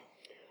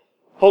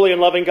Holy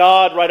and loving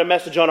God, write a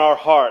message on our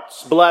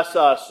hearts. Bless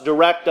us,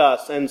 direct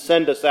us, and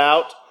send us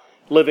out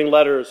living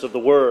letters of the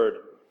Word.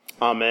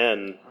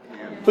 Amen.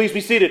 Please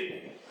be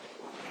seated.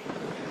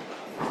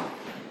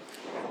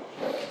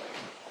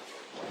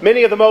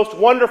 Many of the most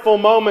wonderful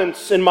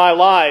moments in my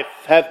life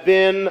have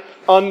been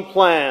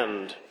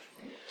unplanned.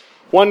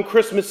 One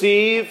Christmas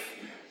Eve,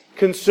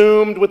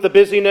 consumed with the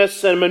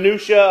busyness and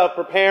minutiae of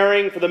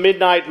preparing for the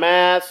midnight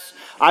Mass,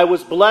 I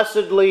was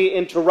blessedly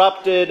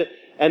interrupted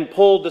and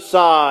pulled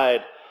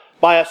aside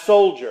by a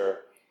soldier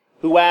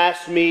who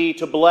asked me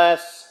to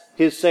bless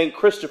his St.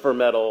 Christopher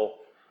medal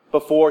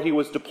before he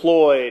was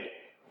deployed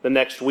the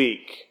next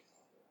week.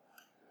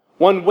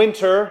 One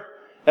winter,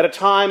 at a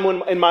time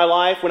in my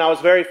life when I was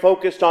very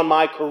focused on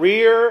my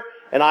career,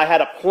 and I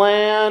had a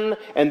plan,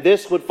 and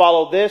this would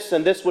follow this,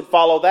 and this would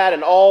follow that,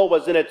 and all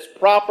was in its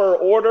proper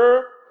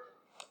order,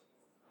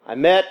 I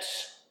met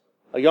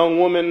a young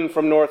woman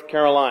from North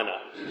Carolina.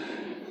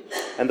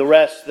 And the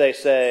rest, they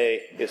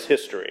say, is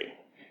history.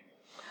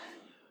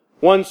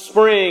 One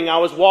spring, I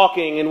was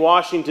walking in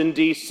Washington,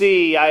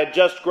 D.C. I had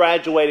just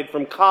graduated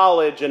from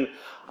college, and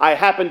I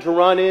happened to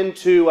run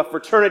into a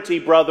fraternity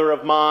brother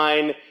of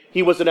mine.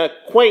 He was an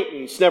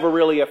acquaintance, never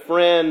really a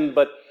friend,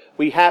 but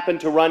we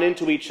happened to run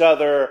into each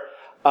other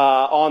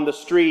on the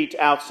street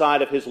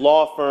outside of his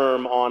law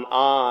firm on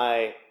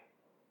I.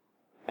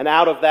 And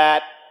out of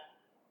that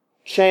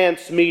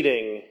chance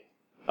meeting,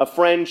 a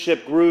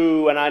friendship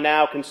grew, and I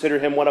now consider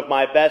him one of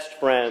my best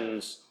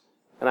friends,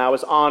 and I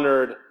was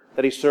honored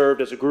that he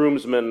served as a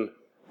groomsman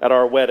at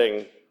our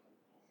wedding.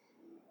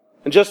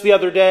 And just the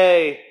other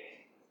day,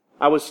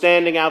 I was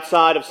standing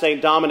outside of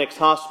St. Dominic's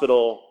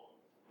Hospital,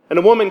 and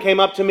a woman came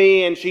up to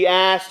me and she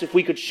asked if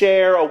we could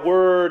share a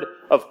word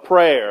of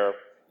prayer.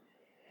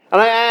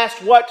 And I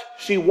asked what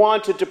she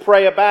wanted to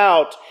pray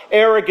about,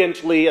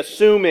 arrogantly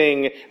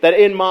assuming that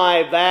in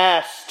my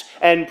vast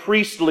and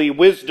priestly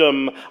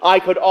wisdom, I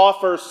could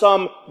offer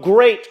some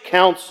great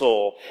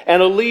counsel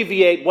and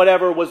alleviate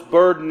whatever was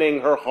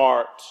burdening her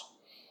heart.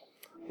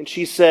 And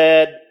she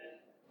said,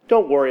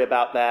 "Don't worry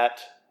about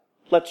that.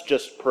 Let's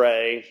just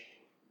pray."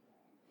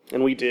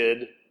 And we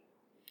did.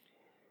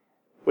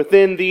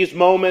 Within these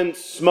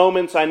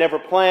moments I never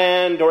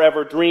planned or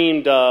ever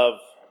dreamed of,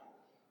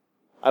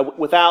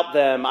 without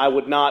them, I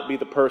would not be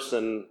the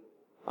person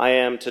I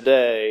am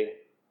today.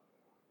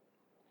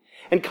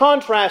 And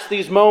contrast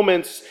these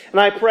moments,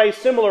 and I pray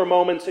similar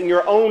moments in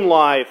your own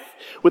life,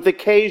 with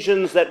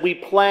occasions that we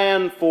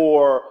plan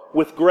for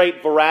with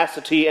great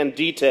veracity and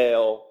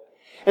detail.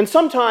 And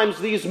sometimes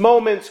these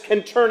moments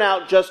can turn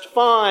out just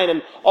fine,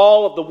 and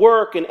all of the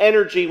work and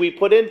energy we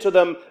put into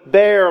them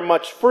bear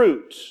much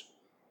fruit.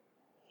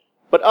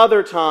 But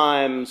other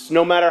times,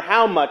 no matter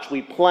how much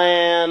we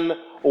plan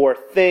or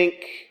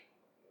think,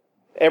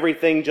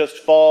 everything just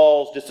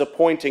falls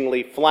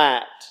disappointingly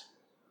flat.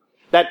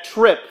 That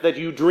trip that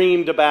you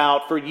dreamed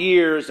about for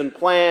years and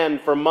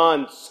planned for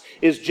months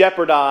is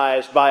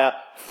jeopardized by a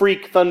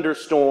freak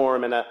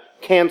thunderstorm and a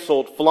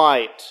canceled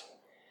flight.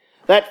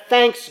 That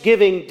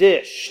Thanksgiving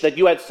dish that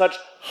you had such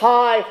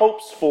high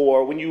hopes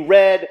for when you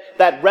read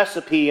that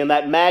recipe in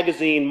that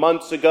magazine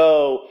months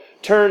ago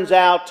turns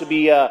out to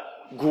be a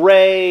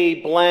gray,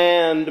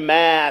 bland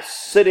mass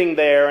sitting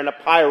there in a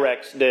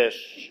Pyrex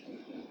dish.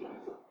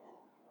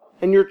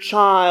 And your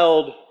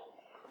child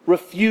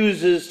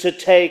refuses to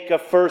take a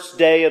first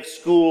day of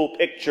school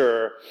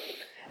picture.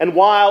 And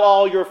while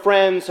all your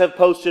friends have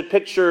posted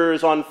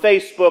pictures on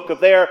Facebook of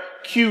their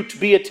cute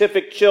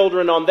beatific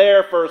children on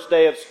their first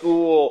day of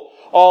school,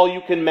 all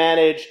you can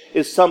manage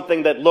is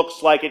something that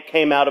looks like it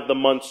came out of the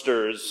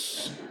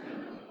Munsters.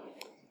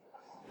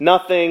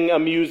 Nothing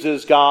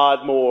amuses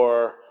God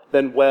more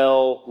than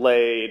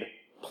well-laid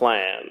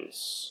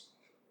plans.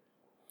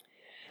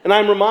 And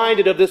I'm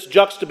reminded of this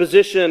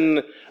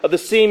juxtaposition of the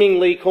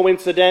seemingly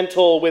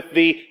coincidental with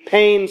the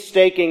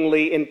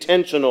painstakingly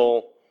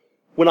intentional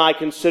when I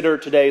consider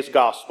today's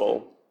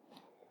gospel.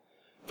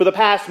 For the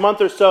past month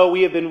or so,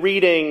 we have been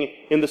reading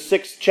in the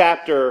 6th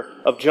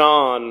chapter of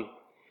John.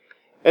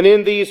 And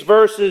in these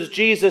verses,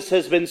 Jesus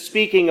has been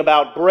speaking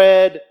about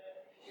bread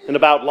and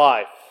about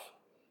life.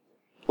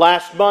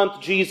 Last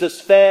month, Jesus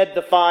fed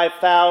the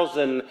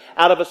 5,000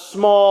 out of a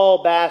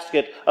small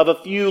basket of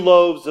a few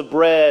loaves of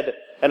bread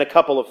and a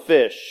couple of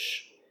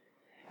fish.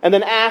 And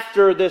then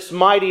after this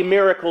mighty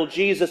miracle,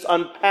 Jesus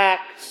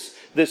unpacks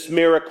this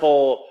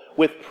miracle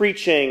with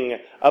preaching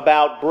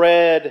about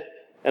bread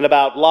and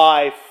about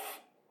life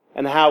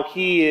and how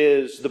he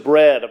is the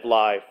bread of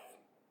life.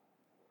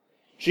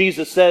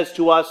 Jesus says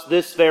to us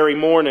this very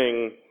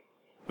morning,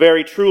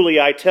 "Very truly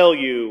I tell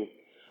you,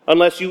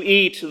 unless you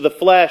eat the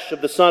flesh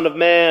of the Son of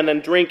Man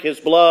and drink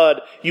his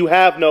blood, you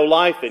have no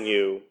life in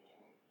you.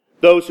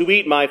 Those who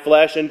eat my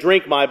flesh and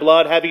drink my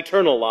blood have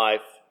eternal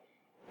life,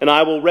 and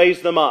I will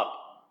raise them up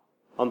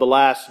on the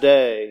last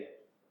day."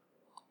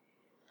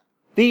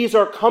 These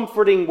are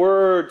comforting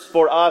words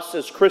for us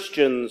as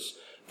Christians,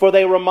 for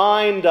they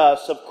remind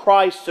us of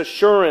Christ's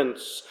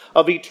assurance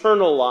of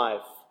eternal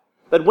life,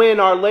 that when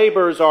our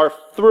labors are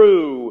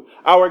through,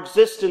 our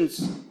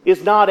existence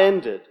is not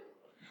ended,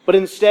 but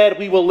instead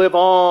we will live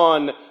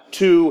on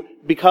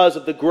because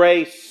of the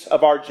grace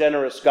of our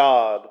generous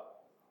God.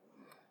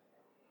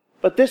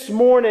 But this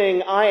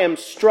morning I am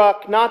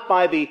struck not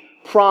by the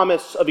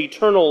promise of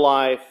eternal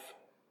life,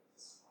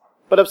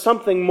 but of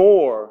something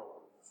more.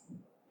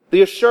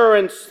 The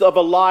assurance of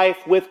a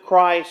life with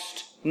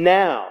Christ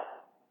now,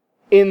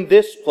 in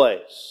this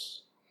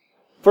place.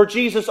 For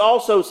Jesus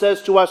also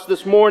says to us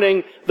this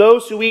morning,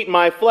 "Those who eat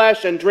my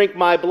flesh and drink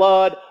my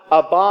blood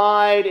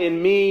abide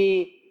in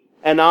me,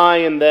 and I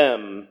in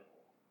them."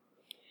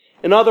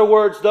 In other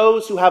words,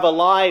 those who have a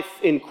life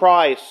in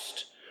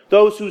Christ,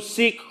 those who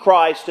seek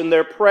Christ in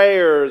their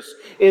prayers,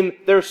 in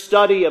their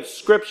study of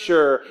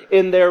Scripture,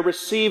 in their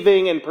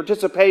receiving and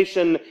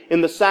participation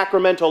in the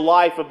sacramental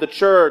life of the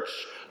church,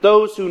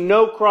 those who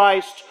know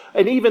Christ,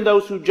 and even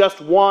those who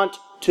just want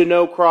to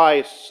know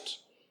Christ,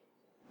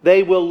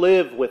 they will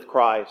live with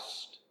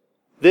Christ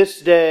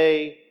this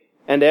day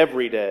and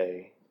every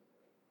day.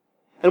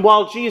 And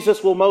while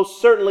Jesus will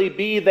most certainly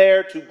be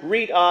there to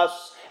greet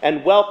us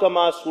and welcome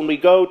us when we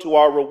go to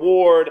our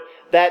reward,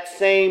 that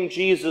same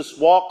Jesus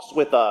walks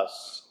with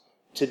us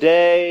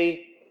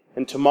today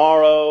and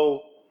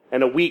tomorrow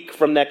and a week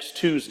from next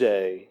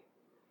Tuesday.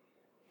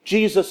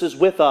 Jesus is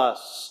with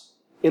us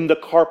in the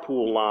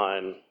carpool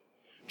line.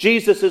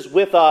 Jesus is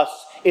with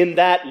us in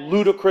that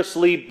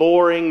ludicrously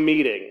boring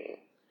meeting.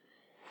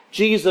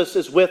 Jesus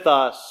is with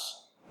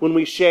us when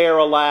we share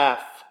a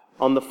laugh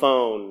on the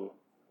phone.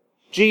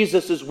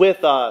 Jesus is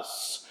with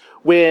us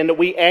when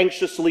we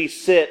anxiously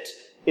sit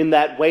in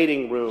that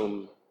waiting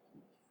room.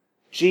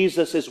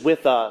 Jesus is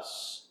with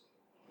us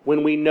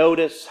when we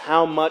notice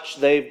how much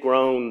they've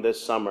grown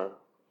this summer.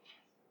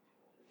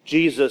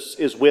 Jesus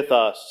is with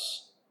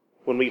us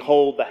when we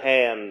hold the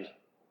hand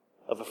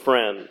of a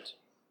friend.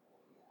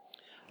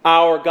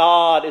 Our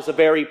God is a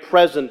very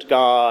present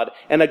God,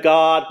 and a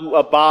God who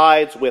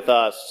abides with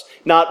us,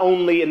 not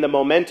only in the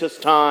momentous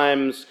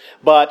times,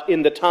 but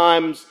in the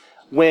times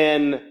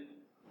when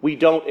we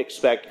don't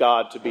expect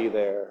God to be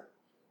there.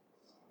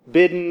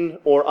 Bidden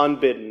or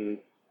unbidden,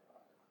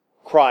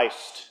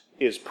 Christ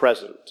is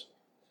present.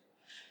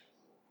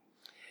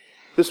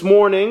 This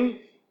morning,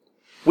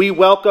 we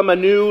welcome a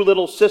new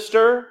little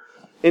sister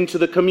into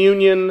the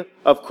communion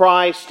of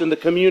Christ and the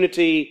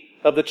community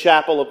of the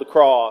Chapel of the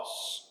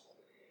Cross.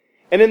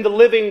 And in the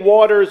living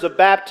waters of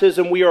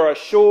baptism, we are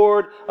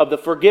assured of the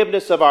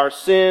forgiveness of our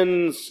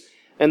sins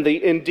and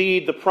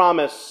indeed the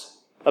promise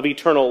of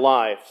eternal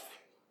life.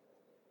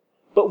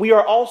 But we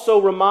are also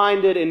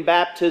reminded in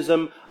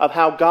baptism of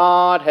how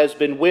God has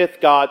been with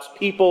God's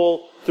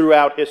people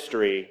throughout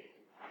history.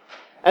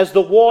 As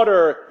the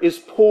water is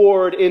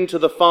poured into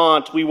the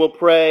font, we will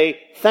pray,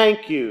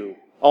 "Thank you,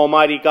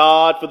 Almighty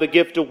God, for the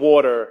gift of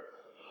water.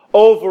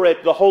 Over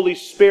it, the Holy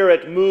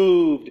Spirit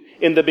moved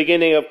in the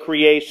beginning of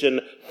creation.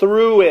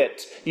 Through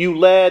it, you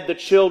led the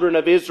children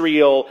of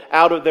Israel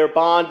out of their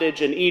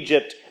bondage in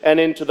Egypt and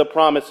into the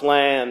promised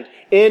land.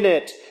 In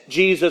it,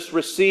 Jesus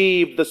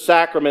received the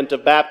sacrament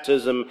of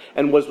baptism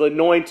and was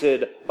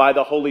anointed by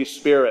the Holy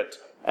Spirit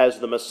as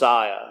the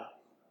Messiah."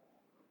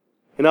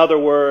 In other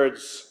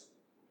words,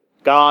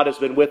 God has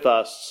been with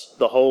us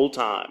the whole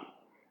time.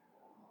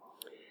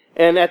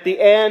 And at the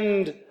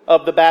end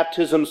of the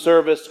baptism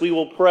service, we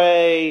will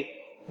pray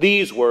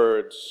these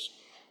words: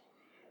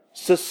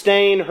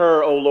 "Sustain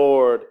her, O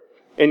Lord,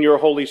 in your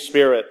Holy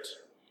Spirit.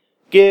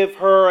 Give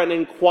her an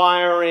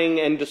inquiring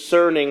and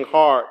discerning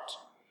heart,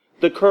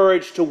 the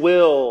courage to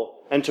will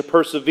and to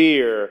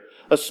persevere,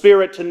 a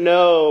spirit to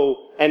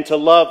know and to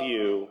love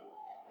you,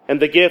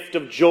 and the gift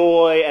of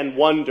joy and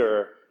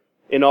wonder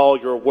in all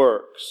your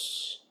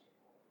works."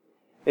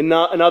 In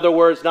other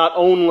words, not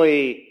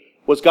only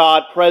was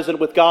God present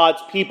with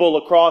God's people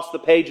across the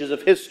pages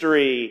of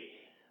history,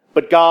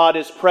 but God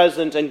is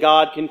present and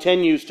God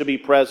continues to be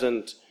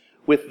present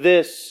with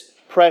this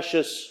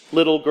precious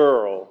little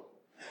girl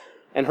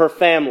and her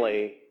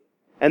family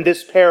and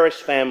this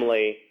parish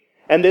family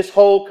and this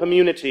whole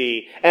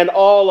community and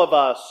all of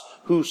us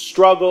who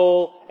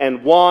struggle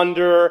and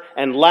wander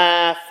and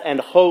laugh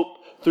and hope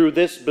through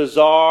this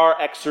bizarre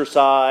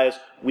exercise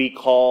we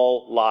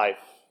call life.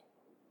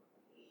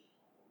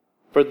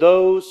 For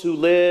those who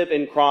live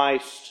in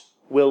Christ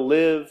will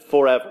live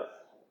forever.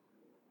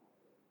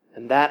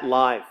 And that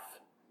life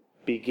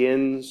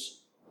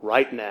begins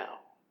right now.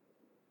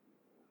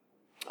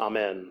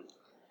 Amen.